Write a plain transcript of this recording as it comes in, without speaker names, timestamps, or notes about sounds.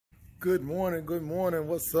Good morning, good morning.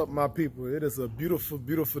 What's up, my people? It is a beautiful,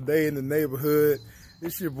 beautiful day in the neighborhood.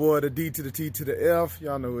 It's your boy, the D to the T to the F.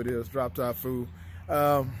 Y'all know who it is, Drop Top Food.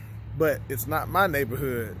 But it's not my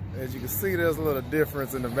neighborhood. As you can see, there's a little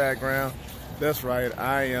difference in the background. That's right,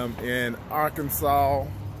 I am in Arkansas.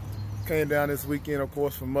 Came down this weekend, of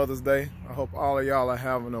course, for Mother's Day. I hope all of y'all are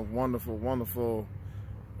having a wonderful, wonderful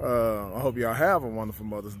I hope y'all have a wonderful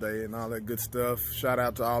Mother's Day and all that good stuff. Shout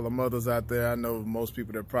out to all the mothers out there. I know most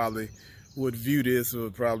people that probably would view this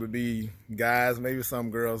would probably be guys. Maybe some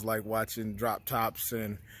girls like watching drop tops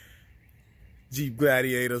and Jeep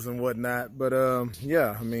Gladiators and whatnot. But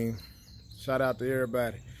yeah, I mean, shout out to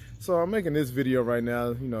everybody. So I'm making this video right now,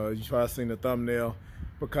 you know, you probably seen the thumbnail,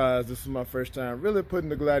 because this is my first time really putting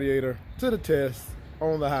the Gladiator to the test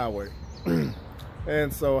on the highway.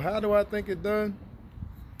 And so how do I think it done?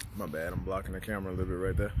 My bad, I'm blocking the camera a little bit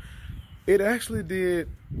right there. It actually did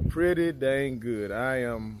pretty dang good. I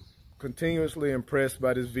am continuously impressed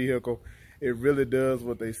by this vehicle. It really does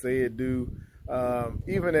what they say it do.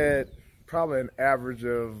 Even at probably an average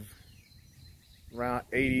of around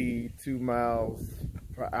 82 miles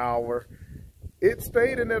per hour, it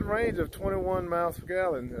stayed in that range of 21 miles per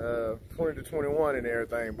gallon, 20 to 21 and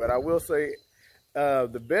everything. But I will say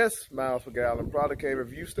the best miles per gallon probably came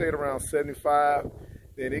if you stayed around 75,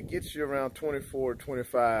 then it gets you around 24,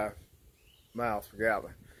 25 miles per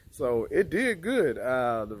gallon. So it did good.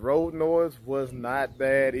 The road noise was not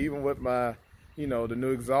bad, even with my, you know, the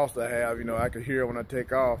new exhaust I have. You know, I could hear it when I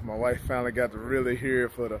take off. My wife finally got to really hear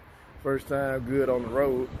it for the first time good on the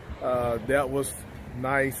road. That was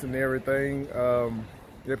nice and everything.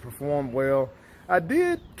 It performed well. I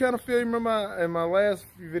did kind of feel, remember in my last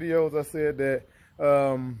few videos I said that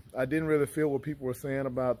I didn't really feel what people were saying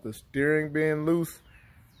about the steering being loose.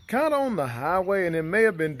 Kind of on the highway, and it may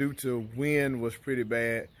have been due to wind was pretty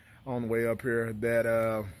bad on the way up here, that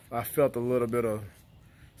I felt a little bit of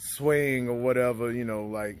swaying or whatever, you know,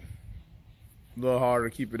 like a little harder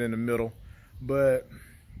to keep it in the middle. But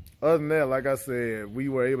other than that, like I said, we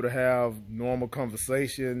were able to have normal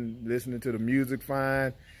conversation, listening to the music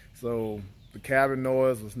fine. So the cabin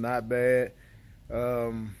noise was not bad.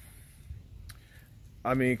 I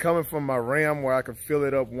mean, coming from my Ram where I could fill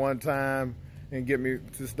it up one time and get me,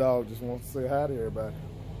 this dog just wants to say hi to everybody.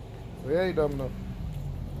 So yeah, he doesn't know.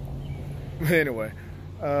 But anyway,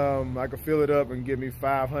 I could fill it up and get me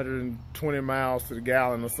 520 miles to the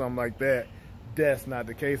gallon or something like that. That's not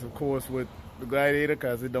the case, of course, with the Gladiator,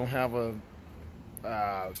 because it don't have a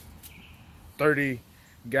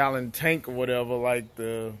 30-gallon tank or whatever like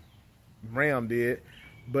the Ram did.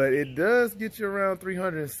 But it does get you around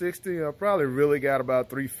 360. I probably really got about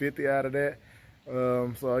 350 out of that.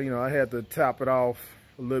 So, you know, I had to top it off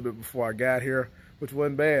a little bit before I got here, which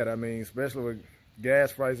wasn't bad. I mean, especially with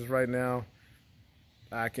gas prices right now,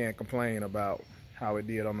 I can't complain about how it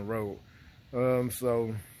did on the road.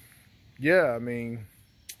 So, yeah, I mean,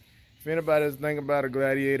 if anybody's thinking about a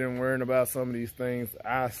Gladiator and worrying about some of these things,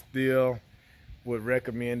 I still would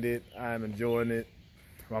recommend it. I'm enjoying it.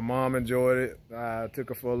 My mom enjoyed it. I took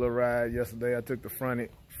her for a little ride yesterday. I took the front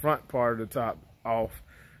part of the top off,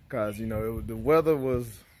 because, you know, the weather was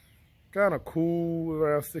kind of cool,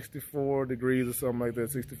 around 64 degrees or something like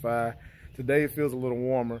that, 65. Today it feels a little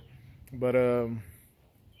warmer. But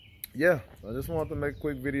yeah, I just wanted to make a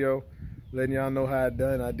quick video letting y'all know how it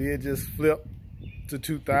done. I did just flip to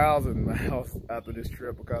 2,000 miles after this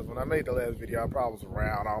trip, because when I made the last video, I probably was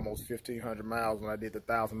around almost 1,500 miles when I did the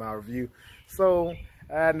 1,000-mile review. So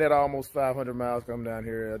adding that almost 500 miles come down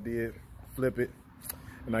here, I did flip it.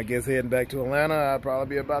 And I guess heading back to Atlanta, I'll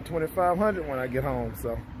probably be about 2,500 when I get home.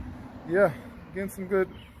 So yeah, getting some good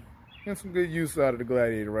use out of the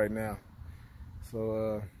Gladiator right now.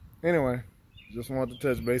 So anyway, just wanted to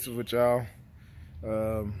touch bases with y'all.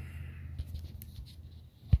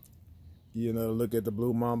 You know, look at the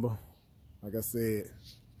BluMamba. Like I said,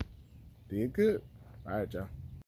 did good. All right, y'all.